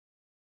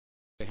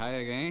Hi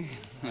again.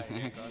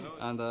 Hi,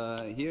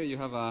 And here you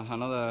have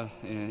another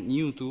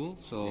new tool,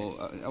 so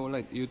Yes. I would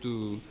like you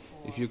to,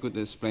 if you could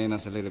explain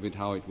us a little bit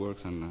how it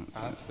works. And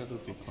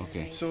Absolutely.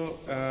 okay. So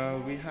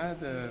we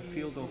had a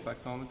field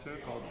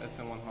olfactometer called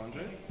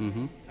SM100,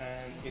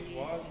 and it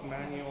was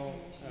manual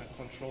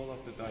control of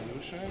the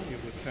dilution. You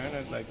would turn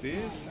it like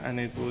this, and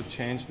it would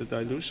change the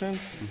dilution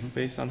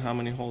based on how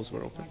many holes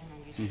were open.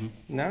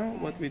 Now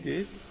what we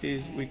did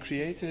is we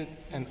created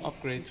an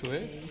upgrade to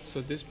it.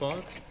 So this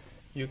box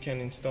you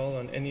can install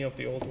on any of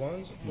the old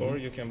ones, or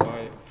you can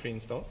buy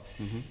pre-installed.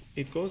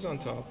 It goes on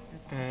top,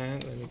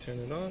 and let me turn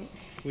it on.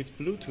 With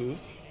Bluetooth,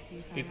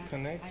 it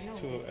connects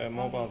to a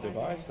mobile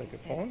device like a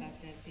phone.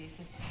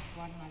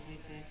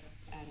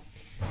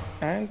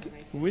 And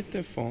with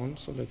the phone,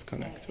 so let's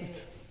connect to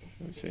it.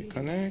 We say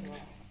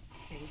connect,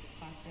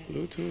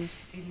 Bluetooth.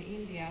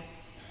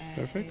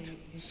 Perfect.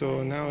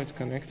 So now it's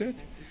connected.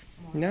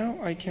 Now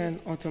I can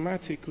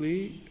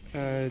automatically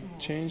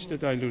change the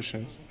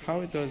dilutions. How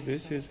it does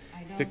this is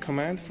the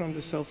command from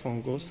the cell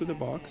phone goes to the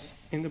box.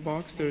 In the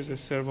box there is a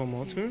servo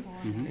motor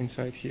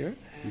inside here.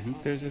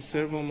 There's a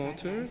servo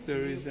motor,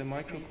 there is a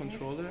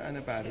microcontroller and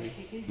a battery.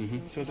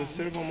 So the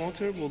servo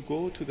motor will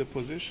go to the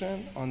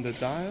position on the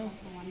dial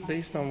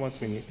based on what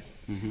we need.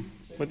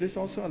 But this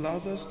also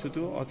allows us to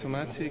do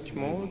automatic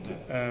mode,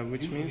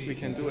 which means we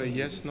can do a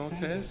yes-no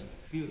test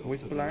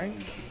with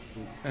blanks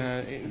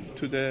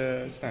to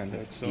the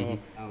standard. So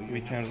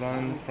we can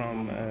run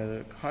from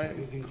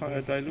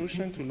high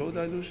dilution to low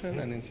dilution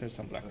and insert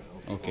some blanks.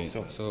 Okay,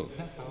 so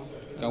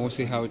can we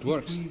see how it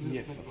works?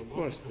 Yes, of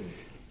course.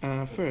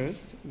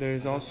 First, there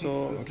is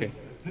also, okay,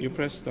 you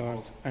press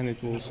start and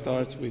it will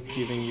start with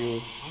giving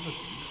you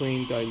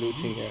clean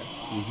diluting air.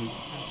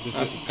 This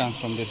comes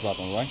from this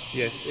bottle, right?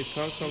 Yes, it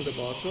comes from the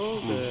bottle,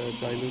 the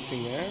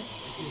diluting air,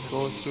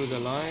 goes through the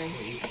line,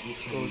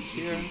 goes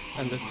here,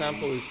 and the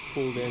sample is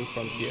pulled in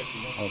from here.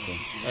 Okay.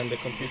 And the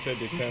computer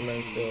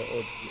determines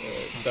the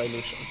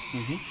dilution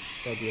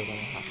that you're going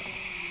to have.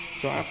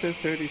 So after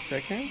 30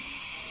 seconds,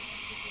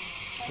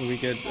 we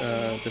get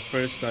the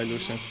first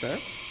dilution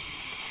step.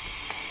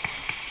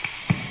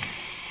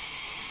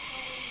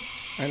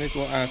 And it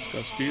will ask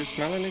us, do you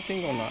smell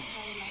anything or not?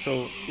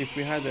 So if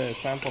we had a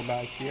sample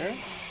bag here,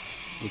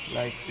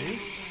 like this,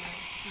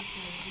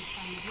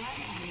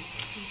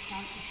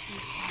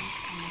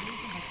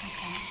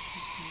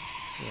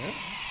 yeah,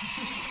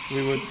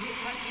 we would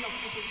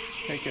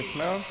take a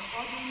smell.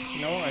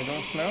 No, I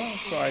don't smell,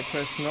 so I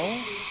press no,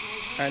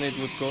 and it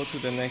would go to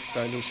the next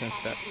dilution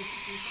step.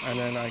 And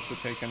then I could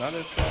take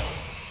another step.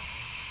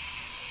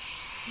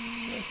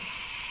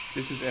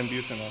 This is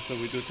ambutanol, so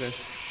we do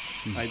test.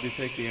 I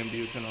detect the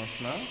ambutanol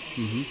smell.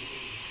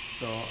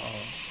 So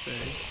I'll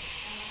say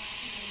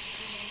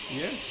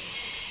yes.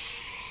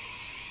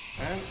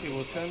 And it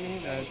will tell me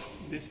that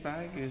this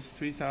bag is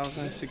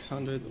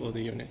 3,600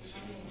 Odour units.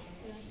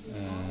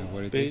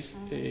 What it Based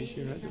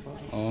here at the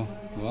bottom. Oh,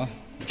 wow.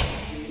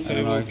 So I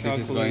don't know if this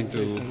is calculate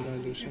going based to... on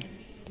dilution.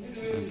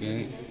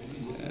 Okay.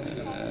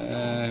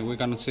 We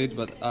cannot see it,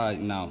 but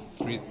now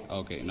three.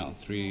 Okay, now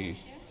three.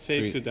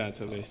 Save to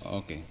database.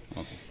 Okay.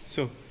 Okay.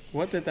 So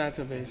what the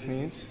database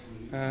means,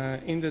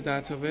 in the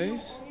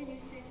database,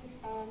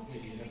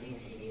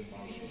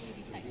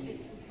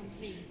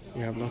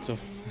 we have lots of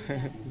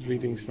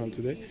readings from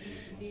today.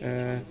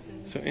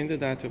 So in the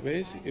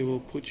database, it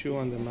will put you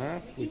on the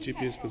map with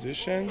GPS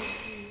position,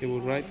 it will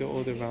write the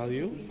odor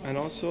value, and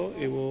also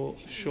it will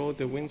show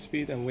the wind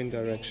speed and wind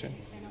direction.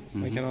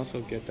 I can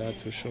also get that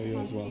to show you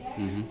as well.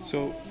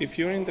 So if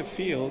you're in the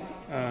field,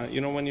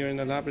 when you're in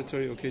the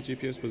laboratory, okay,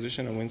 GPS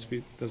position and wind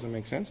speed doesn't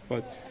make sense,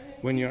 but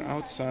when you're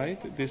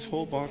outside, this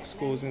whole box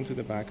goes into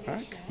the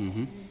backpack,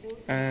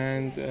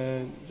 and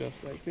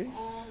just like this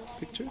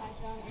picture.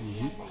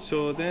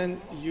 So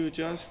then you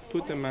just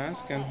put the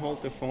mask and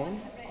hold the phone.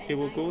 It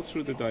will go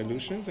through the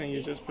dilutions, and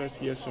you just press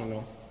yes or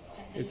no.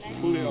 It's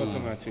fully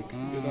automatic.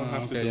 You don't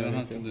have to do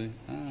anything.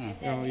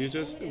 No, you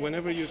just,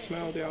 whenever you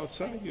smell the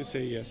outside, you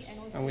say yes.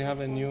 And we have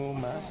a new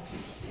mask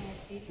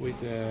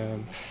with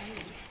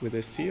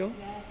a seal,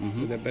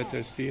 with a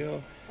better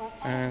seal,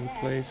 and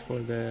place for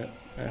the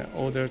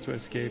odor to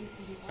escape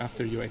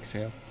after you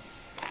exhale.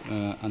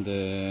 And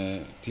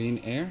the clean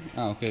air?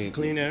 Okay.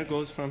 Clean air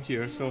goes from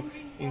here. So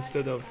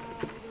instead of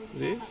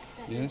this,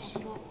 Yes.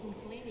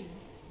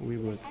 we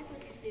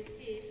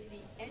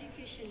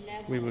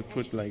would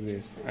put like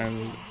this. And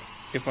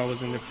if I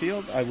was in the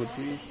field, I would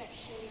breathe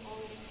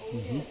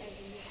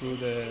through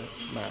the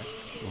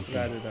mask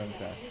rather than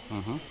that.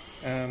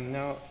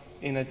 Now,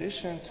 in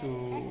addition to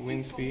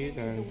wind speed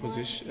and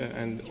position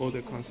and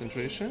odor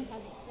concentration,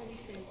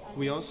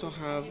 we also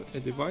have a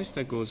device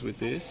that goes with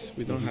this.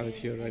 We don't have it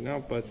here right now,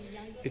 but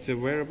it's a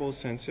wearable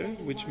sensor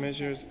which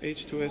measures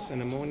H2S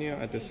and ammonia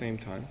at the same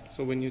time.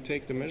 So when you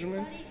take the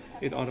measurement,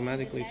 it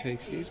automatically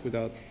takes these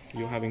without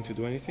you having to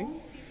do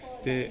anything.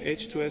 The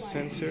H2S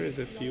sensor is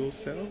a fuel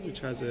cell which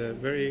has a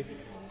very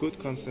good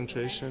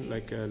concentration,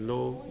 like a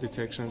low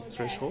detection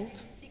threshold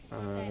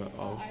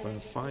of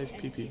 5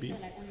 ppb,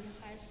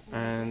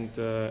 and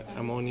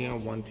ammonia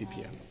 1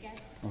 ppm.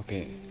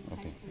 Okay,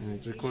 okay, And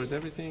it records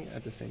everything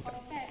at the same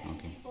time.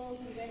 okay.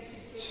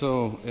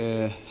 So,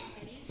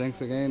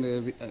 thanks again.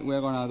 We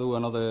are gonna do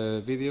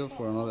another video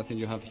for another thing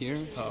you have here.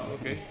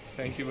 Okay.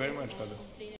 Thank you very much for this.